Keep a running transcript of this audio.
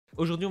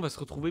Aujourd'hui, on va se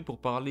retrouver pour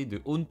parler de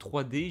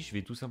OWN3D. Je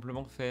vais tout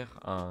simplement faire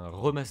un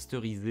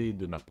remasterisé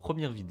de ma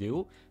première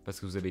vidéo, parce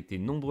que vous avez été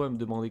nombreux à me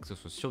demander, que ce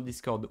soit sur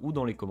Discord ou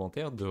dans les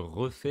commentaires, de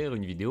refaire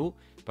une vidéo,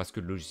 parce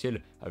que le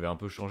logiciel avait un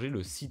peu changé,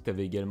 le site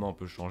avait également un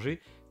peu changé,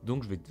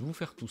 donc je vais vous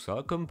faire tout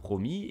ça, comme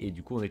promis, et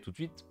du coup on est tout de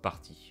suite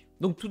parti.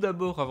 Donc tout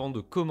d'abord, avant de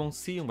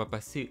commencer, on va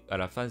passer à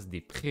la phase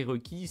des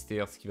prérequis,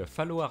 c'est-à-dire ce qu'il va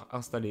falloir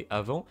installer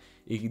avant,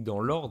 et dans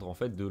l'ordre en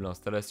fait de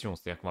l'installation,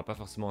 c'est-à-dire qu'on va pas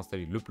forcément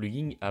installer le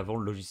plugin avant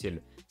le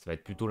logiciel, ça va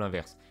être plutôt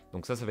l'inverse.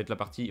 Donc ça va être la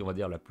partie, on va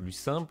dire, la plus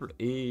simple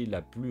et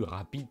la plus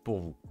rapide pour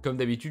vous. Comme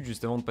d'habitude,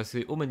 juste avant de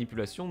passer aux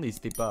manipulations,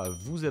 n'hésitez pas à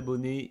vous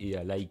abonner et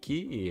à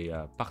liker et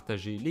à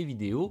partager les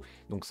vidéos.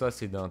 Donc ça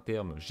c'est d'un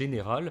terme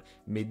général,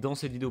 mais dans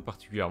cette vidéo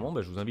particulièrement,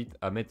 je vous invite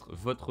à mettre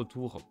votre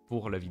retour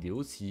pour la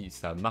vidéo, si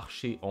ça a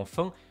marché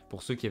enfin,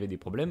 pour ceux qui avaient des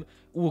problèmes,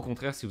 ou au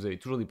contraire si vous avez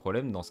toujours des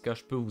problèmes, dans ce cas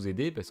je peux vous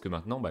aider, parce que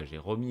maintenant j'ai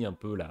remis un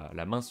peu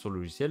la main sur le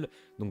logiciel,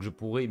 donc je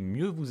pourrai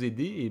mieux vous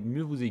aider et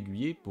mieux vous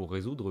aiguiller pour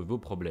résoudre vos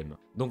problèmes.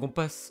 Donc on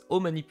passe aux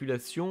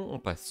manipulations, on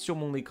passe sur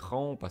mon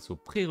écran, on passe aux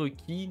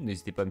prérequis,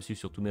 n'hésitez pas à me suivre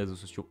sur tous mes réseaux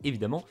sociaux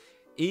évidemment,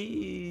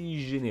 et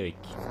générique.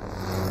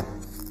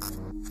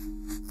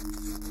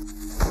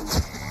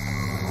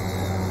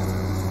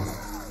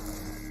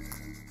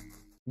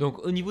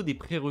 Donc au niveau des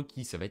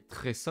prérequis, ça va être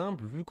très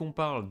simple, vu qu'on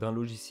parle d'un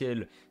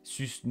logiciel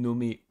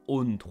susnommé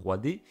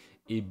OWN3D,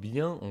 eh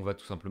bien on va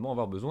tout simplement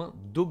avoir besoin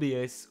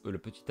d'OBS, la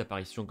petite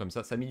apparition comme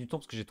ça a mis du temps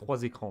parce que j'ai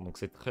 3 écrans, donc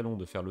c'est très long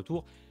de faire le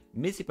tour,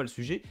 mais c'est pas le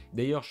sujet.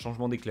 D'ailleurs,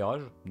 changement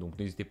d'éclairage, donc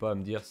n'hésitez pas à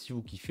me dire si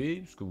vous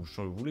kiffez, ce que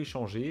vous voulez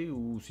changer,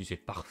 ou si c'est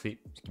parfait,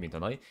 ce qui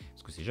m'étonnerait,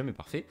 parce que c'est jamais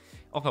parfait.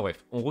 Enfin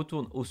bref, on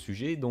retourne au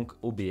sujet, donc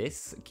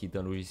OBS, qui est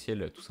un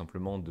logiciel tout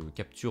simplement de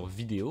capture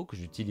vidéo que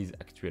j'utilise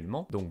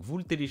actuellement. Donc vous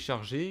le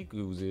téléchargez,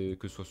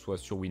 que ce soit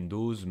sur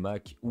Windows,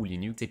 Mac ou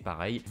Linux, c'est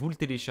pareil, vous le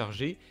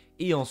téléchargez,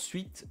 et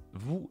ensuite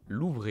vous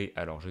l'ouvrez.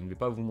 Alors je ne vais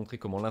pas vous montrer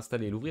comment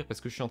l'installer et l'ouvrir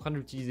parce que je suis en train de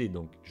l'utiliser,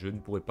 donc je ne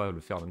pourrai pas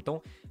le faire en même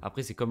temps.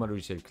 Après c'est comme un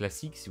logiciel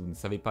classique, si vous ne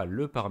savez pas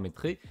le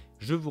paramétrer,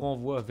 je vous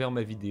renvoie vers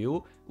ma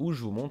vidéo où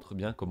je vous montre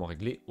bien comment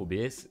régler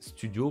OBS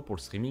Studio pour le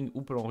streaming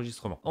ou pour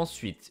l'enregistrement.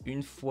 Ensuite,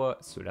 une fois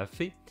cela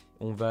fait,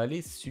 on va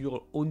aller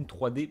sur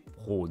OWN3D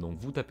Pro. Donc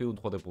vous tapez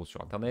OWN3D Pro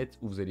sur internet,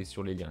 ou vous allez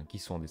sur les liens qui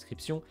sont en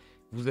description,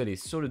 vous allez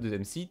sur le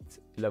deuxième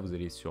site, là vous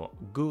allez sur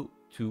Go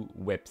to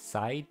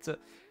Website,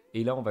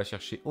 et là on va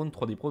chercher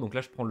OWN3D Pro. Donc là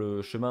je prends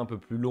le chemin un peu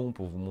plus long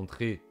pour vous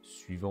montrer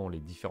suivant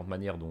les différentes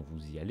manières dont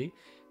vous y allez.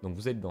 Donc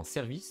vous êtes dans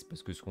Service,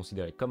 parce que c'est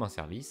considéré comme un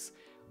service,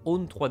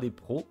 OWN3D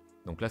Pro,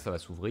 donc là ça va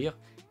s'ouvrir,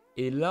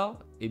 et là,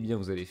 eh bien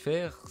vous allez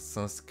faire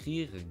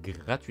s'inscrire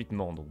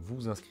gratuitement. Donc vous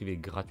vous inscrivez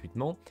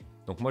gratuitement.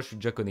 Donc moi je suis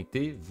déjà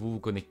connecté, vous vous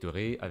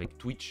connecterez avec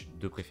Twitch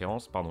de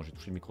préférence. Pardon, j'ai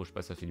touché le micro, je sais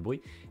pas, ça fait du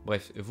bruit.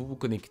 Bref, vous vous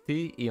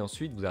connectez et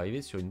ensuite vous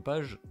arrivez sur une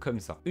page comme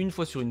ça. Une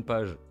fois sur une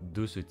page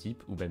de ce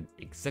type, ou même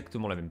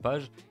exactement la même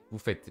page, vous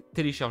faites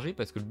télécharger,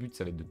 parce que le but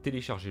ça va être de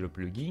télécharger le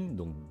plugin,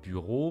 donc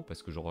bureau,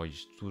 parce que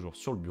j'enregistre toujours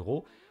sur le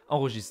bureau,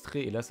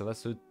 enregistrer, et là ça va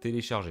se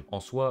télécharger. En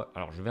soi,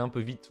 alors je vais un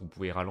peu vite, vous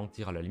pouvez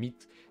ralentir à la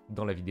limite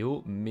dans la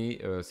vidéo, mais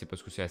c'est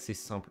parce que c'est assez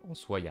simple en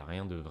soi, il n'y a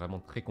rien de vraiment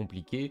très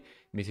compliqué,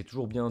 mais c'est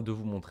toujours bien de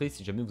vous montrer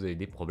si jamais vous avez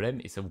des problèmes,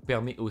 et ça vous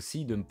permet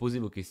aussi de me poser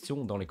vos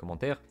questions dans les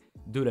commentaires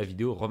de la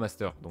vidéo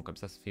remaster, donc comme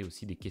ça fait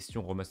aussi des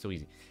questions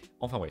remasterisées.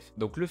 Enfin bref,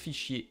 donc le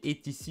fichier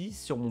est ici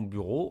sur mon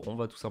bureau, on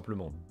va tout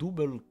simplement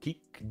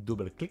double-clic,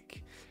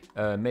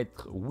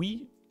 mettre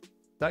oui,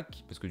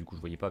 tac, parce que du coup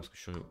je voyais pas parce que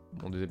je suis sur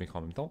mon deuxième écran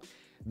en même temps.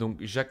 Donc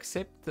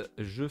j'accepte,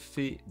 je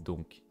fais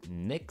donc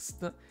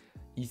next,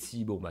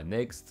 ici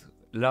next,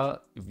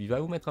 là il va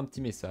vous mettre un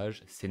petit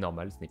message, c'est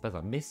normal, ce n'est pas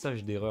un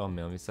message d'erreur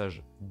mais un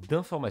message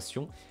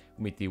d'information,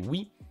 vous mettez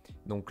oui,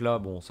 donc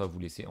là ça vous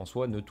laissez en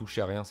soi, ne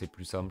touchez à rien, c'est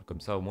plus simple, comme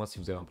ça au moins si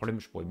vous avez un problème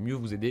je pourrais mieux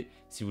vous aider.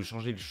 Si vous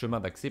changez le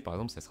chemin d'accès par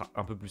exemple, ça sera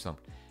un peu plus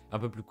simple, un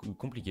peu plus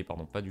compliqué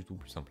pardon, pas du tout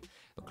plus simple.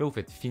 Donc là vous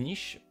faites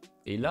finish,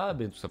 et là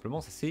tout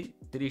simplement ça s'est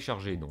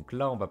téléchargé. Donc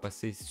là on va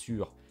passer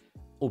sur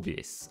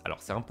OBS.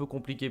 Alors c'est un peu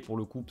compliqué pour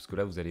le coup, parce que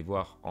là vous allez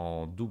voir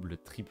en double,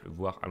 triple,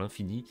 voire à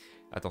l'infini.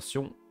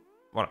 Attention,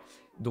 voilà.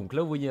 Donc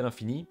là vous voyez à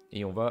l'infini,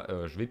 et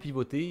je vais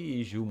pivoter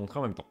et je vais vous montrer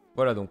en même temps.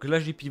 Voilà, donc là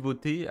j'ai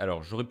pivoté.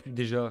 Alors j'aurais pu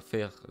déjà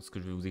faire ce que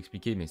je vais vous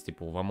expliquer, mais c'était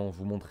pour vraiment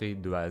vous montrer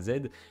de A à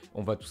Z.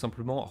 On va tout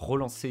simplement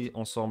relancer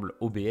ensemble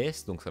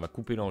OBS, donc ça va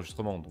couper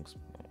l'enregistrement, donc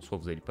soit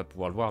vous n'allez pas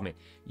pouvoir le voir, mais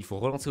il faut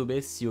relancer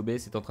OBS si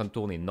OBS est en train de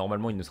tourner.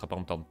 Normalement il ne sera pas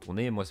en train de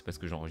tourner, moi c'est parce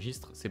que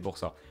j'enregistre, c'est pour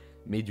ça.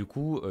 Mais du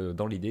coup,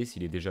 dans l'idée,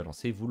 s'il est déjà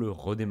lancé, vous le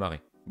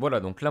redémarrez.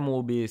 Voilà, donc là mon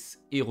OBS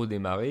est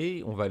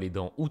redémarré, on va aller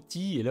dans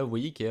Outils, et là vous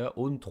voyez qu'il y a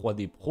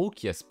OWN3D Pro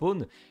qui a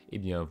spawn, et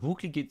bien vous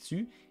cliquez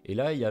dessus, et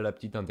là il y a la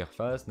petite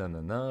interface,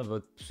 nanana,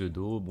 votre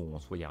pseudo, bon en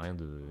soi il n'y a rien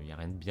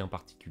de bien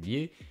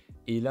particulier,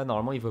 et là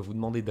normalement il va vous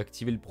demander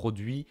d'activer le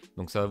produit,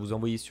 donc ça va vous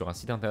envoyer sur un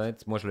site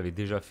internet. Moi je l'avais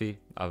déjà fait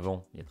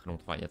avant, il y a très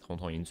longtemps,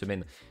 il y a une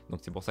semaine, donc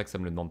c'est pour ça que ça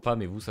me le demande pas,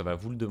 mais vous ça va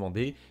vous le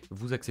demander,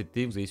 vous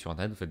acceptez, vous allez sur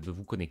internet, vous faites de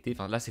vous connecter,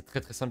 enfin là c'est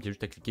très simple, il y a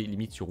juste à cliquer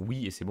limite sur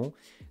oui et c'est bon.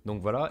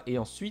 Donc voilà, et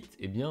ensuite,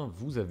 eh bien,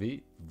 vous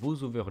avez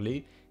vos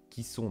overlays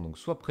qui sont donc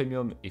soit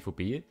premium et il faut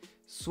payer,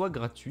 soit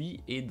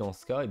gratuit, et dans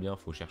ce cas, eh bien, il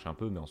faut chercher un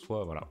peu, mais en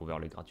soi, voilà,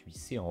 Overlay gratuit,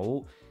 c'est en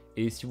haut,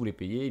 et si vous voulez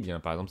payer, eh bien,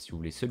 par exemple, si vous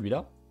voulez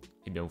celui-là,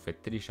 eh bien, vous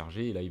faites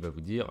télécharger, et là, il va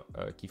vous dire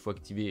qu'il faut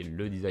activer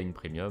le design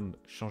premium,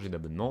 changer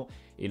d'abonnement,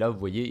 et là, vous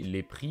voyez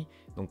les prix,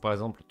 donc par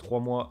exemple, 3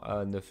 mois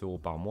à 9 €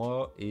 par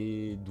mois,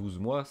 et 12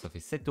 mois, ça fait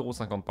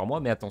 7,50 € par mois,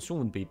 mais attention,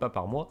 vous ne payez pas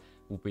par mois,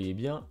 vous payez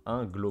bien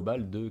un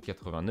global de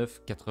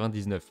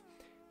 89,99 €.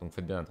 Donc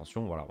faites bien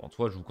attention, voilà, en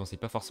soi je vous conseille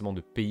pas forcément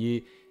de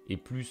payer et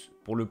plus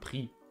pour le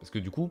prix, parce que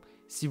du coup,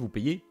 si vous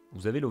payez,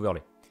 vous avez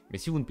l'overlay. Mais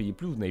si vous ne payez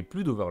plus, vous n'avez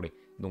plus d'overlay.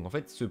 Donc en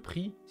fait, ce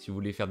prix, si vous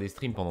voulez faire des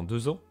streams pendant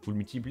 2 ans, vous le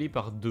multipliez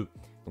par 2.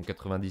 Donc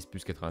 90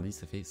 plus 90,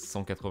 ça fait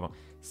 180.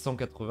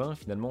 180,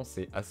 finalement,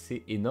 c'est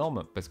assez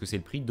énorme, parce que c'est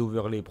le prix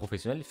d'overlay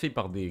professionnel fait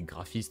par des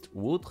graphistes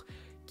ou autres,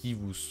 qui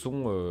vous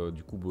sont,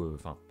 du coup,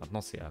 enfin,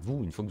 maintenant c'est à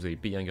vous, une fois que vous avez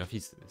payé un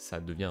graphiste, ça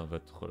devient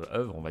votre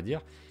œuvre, on va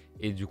dire.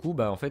 Et du coup,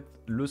 bah en fait,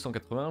 le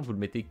 180, vous le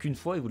mettez qu'une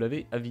fois et vous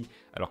l'avez à vie.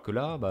 Alors que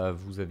là, bah,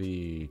 vous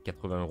avez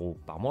 80 €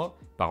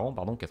 par an,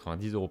 pardon,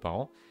 90 € par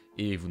an,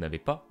 et vous n'avez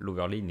pas,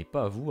 l'overlay n'est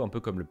pas à vous, un peu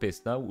comme le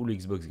PS Now ou le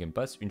Xbox Game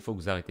Pass. Une fois que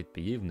vous arrêtez de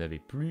payer, vous n'avez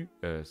plus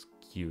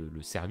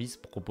le service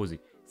proposé.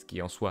 Ce qui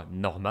est en soi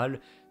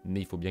normal, mais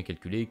il faut bien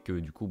calculer que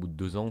du coup, au bout de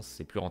 2 ans,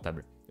 c'est plus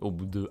rentable. Au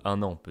bout de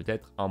 1 an,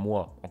 peut-être, 1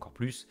 mois, encore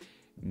plus,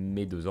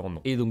 mais 2 ans,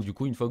 non. Et donc du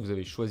coup, une fois que vous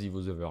avez choisi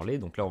vos overlays,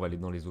 donc là, on va aller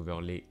dans les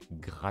overlays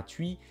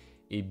gratuits.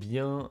 Eh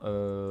bien,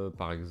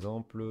 par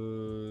exemple,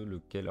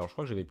 lequel? Alors, je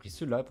crois que j'avais pris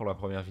celui-là pour la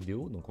première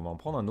vidéo, donc on va en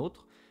prendre un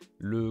autre.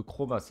 Le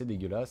chroma, c'est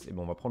dégueulasse, et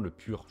bien on va prendre le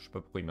pur, je sais pas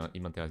pourquoi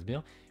il m'intéresse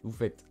bien. Vous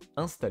faites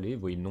installer,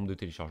 vous voyez le nombre de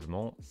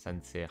téléchargements, ça ne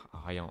sert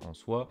à rien en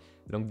soi.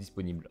 Langue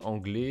disponible,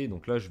 anglais,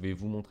 donc là je vais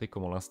vous montrer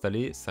comment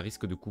l'installer, ça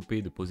risque de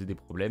couper, de poser des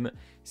problèmes.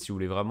 Si vous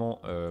voulez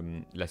vraiment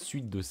la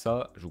suite de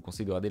ça, je vous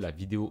conseille de regarder la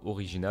vidéo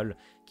originale,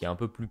 qui est un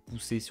peu plus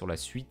poussée sur la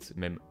suite,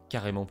 même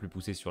carrément plus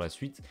poussée sur la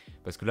suite,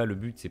 parce que là le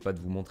but c'est pas de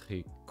vous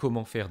montrer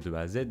comment faire de A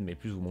à Z, mais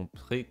plus vous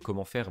montrer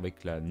comment faire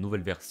avec la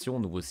nouvelle version,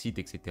 nouveau site,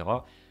 etc.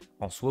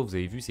 En soi, vous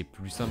avez vu, c'est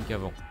plus simple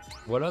qu'avant.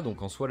 Voilà,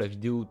 donc en soi, la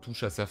vidéo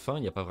touche à sa fin,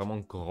 il n'y a pas vraiment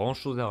grand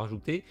chose à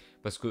rajouter,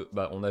 parce que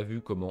bah, on a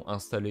vu comment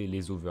installer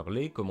les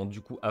overlays, comment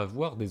du coup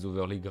avoir des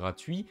overlays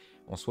gratuits.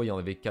 En soi, il y en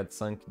avait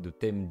 4-5 de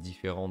thèmes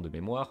différents de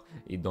mémoire,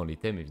 et dans les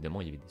thèmes,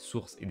 évidemment, il y avait des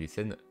sources et des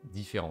scènes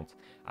différentes.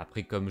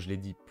 Après, comme je l'ai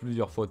dit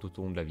plusieurs fois tout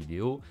au long de la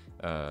vidéo,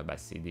 bah,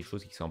 c'est des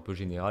choses qui sont un peu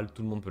générales,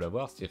 tout le monde peut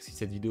l'avoir. C'est-à-dire que si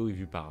cette vidéo est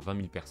vue par 20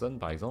 000 personnes,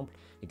 par exemple,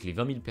 et que les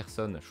 20 000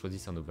 personnes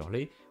choisissent un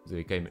overlay, vous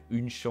avez quand même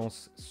une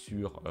chance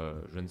sur,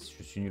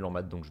 je suis nul en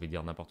maths donc je vais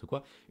dire n'importe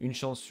quoi, une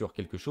chance sur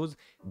quelque chose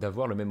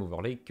d'avoir le même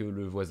overlay que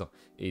le voisin.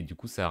 Et du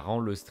coup ça rend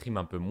le stream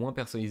un peu moins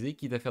personnalisé,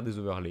 quitte à faire des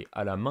overlays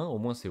à la main, au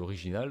moins c'est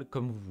original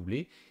comme vous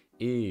voulez,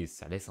 et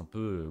ça laisse un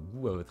peu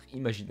goût à votre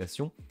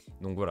imagination.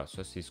 Donc voilà,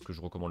 ça c'est ce que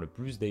je recommande le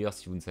plus. D'ailleurs,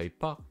 si vous ne savez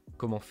pas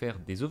comment faire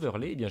des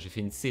overlays, eh bien j'ai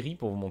fait une série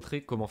pour vous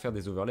montrer comment faire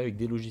des overlays avec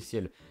des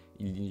logiciels.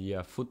 Il y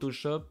a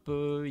Photoshop,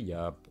 il y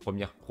a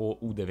Premiere Pro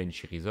ou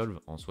DaVinci Resolve,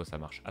 en soi ça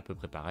marche à peu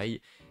près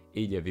pareil.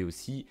 Et il y avait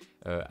aussi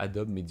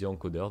Adobe Media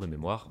Encoder de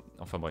mémoire.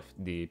 Enfin bref,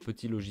 des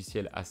petits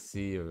logiciels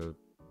assez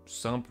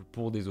simples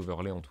pour des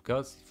overlays en tout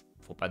cas.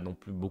 Faut pas non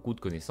plus beaucoup de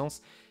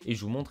connaissances, et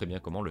je vous montre bien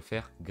comment le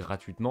faire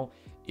gratuitement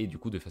et du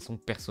coup de façon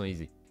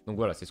personnalisée. Donc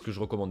voilà, c'est ce que je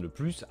recommande le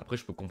plus. Après,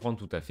 je peux comprendre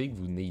tout à fait que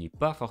vous n'ayez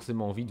pas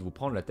forcément envie de vous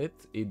prendre la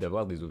tête et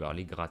d'avoir des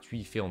overlays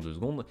gratuits faits en 2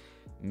 secondes,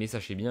 mais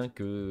sachez bien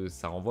que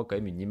ça renvoie quand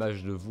même une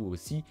image de vous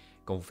aussi.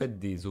 Quand vous faites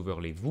des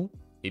overlays vous,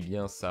 eh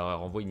bien ça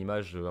renvoie une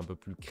image un peu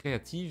plus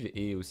créative,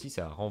 et aussi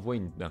ça renvoie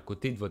un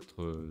côté de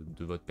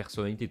votre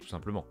personnalité tout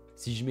simplement.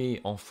 Si je mets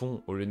en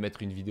fond, au lieu de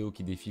mettre une vidéo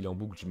qui défile en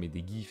boucle, je mets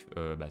des gifs,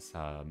 bah,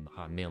 ça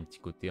met un petit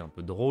côté un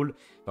peu drôle.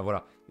 Enfin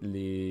voilà,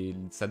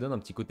 ça donne un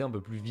petit côté un peu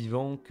plus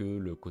vivant que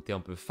le côté un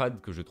peu fade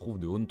que je trouve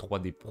de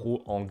OWN3D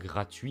Pro en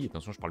gratuit.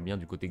 Attention, je parle bien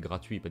du côté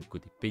gratuit et pas du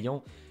côté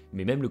payant,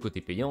 mais même le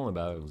côté payant,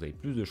 bah, vous avez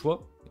plus de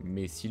choix,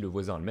 mais si le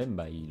voisin a le même,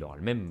 bah, il aura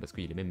le même parce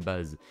qu'il y a les mêmes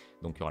bases.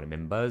 Donc il y aura les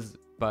mêmes bases,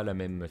 pas la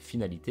même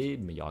finalité,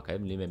 mais il y aura quand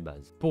même les mêmes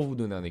bases. Pour vous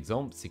donner un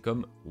exemple, c'est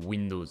comme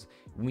Windows.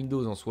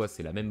 Windows en soi,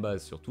 c'est la même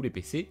base sur tous les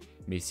PC,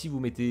 mais si vous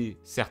mettez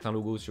certains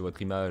logos sur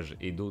votre image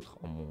et d'autres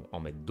en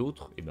mettent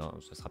d'autres, et bien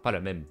ça sera pas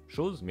la même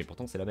chose, mais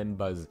pourtant c'est la même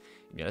base.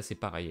 Et bien là c'est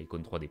pareil, avec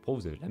OWN3D Pro,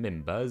 vous avez la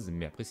même base,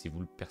 mais après c'est vous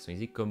le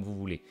personnalisez comme vous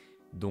voulez.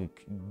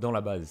 Donc dans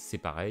la base c'est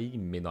pareil,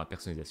 mais dans la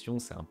personnalisation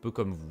c'est un peu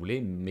comme vous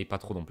voulez, mais pas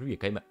trop non plus, il y a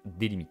quand même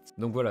des limites.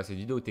 Donc voilà, cette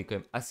vidéo était quand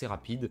même assez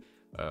rapide.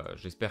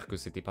 J'espère que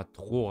c'était pas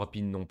trop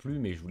rapide non plus,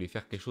 mais je voulais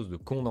faire quelque chose de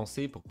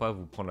condensé pour pas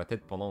vous prendre la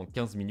tête pendant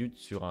 15 minutes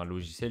sur un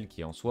logiciel qui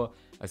est en soi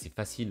assez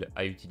facile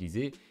à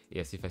utiliser et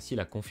assez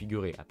facile à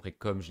configurer. Après,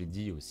 comme j'ai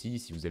dit aussi,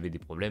 si vous avez des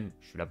problèmes,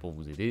 je suis là pour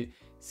vous aider,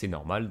 c'est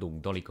normal. Donc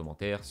dans les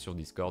commentaires, sur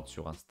Discord,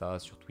 sur Insta,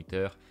 sur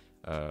Twitter,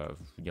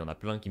 il y en a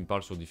plein qui me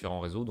parlent sur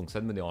différents réseaux, donc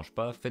ça ne me dérange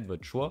pas, faites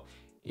votre choix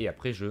et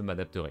après je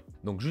m'adapterai.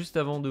 Donc juste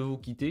avant de vous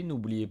quitter,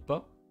 n'oubliez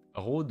pas,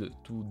 Road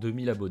to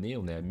 2000 abonnés,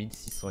 on est à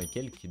 1600 et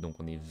quelques, donc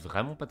on est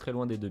vraiment pas très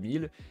loin des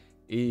 2000.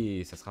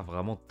 et ça sera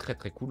vraiment très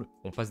très cool.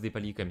 On passe des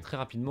paliers quand même très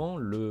rapidement,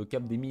 le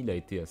cap des 1000 a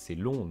été assez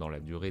long dans la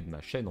durée de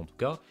ma chaîne en tout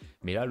cas,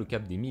 mais là le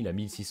cap des 1000 à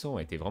 1600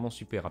 a été vraiment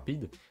super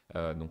rapide,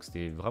 donc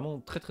c'était vraiment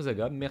très très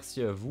agréable.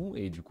 Merci à vous,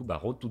 et du coup bah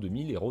road to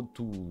 2000 et road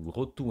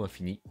to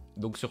infini.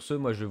 Donc sur ce,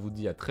 moi je vous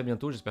dis à très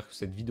bientôt, j'espère que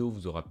cette vidéo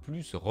vous aura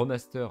plu, ce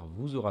remaster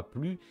vous aura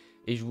plu,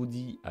 et je vous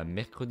dis à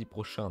mercredi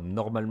prochain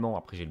normalement.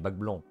 Après j'ai le bac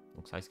blanc,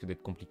 donc ça risque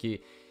d'être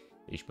compliqué,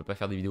 et je peux pas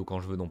faire des vidéos quand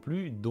je veux non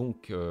plus,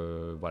 donc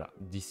voilà,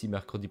 d'ici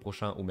mercredi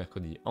prochain ou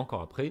mercredi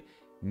encore après,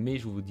 mais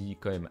je vous dis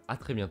quand même à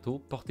très bientôt,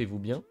 portez-vous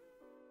bien,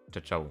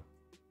 ciao ciao.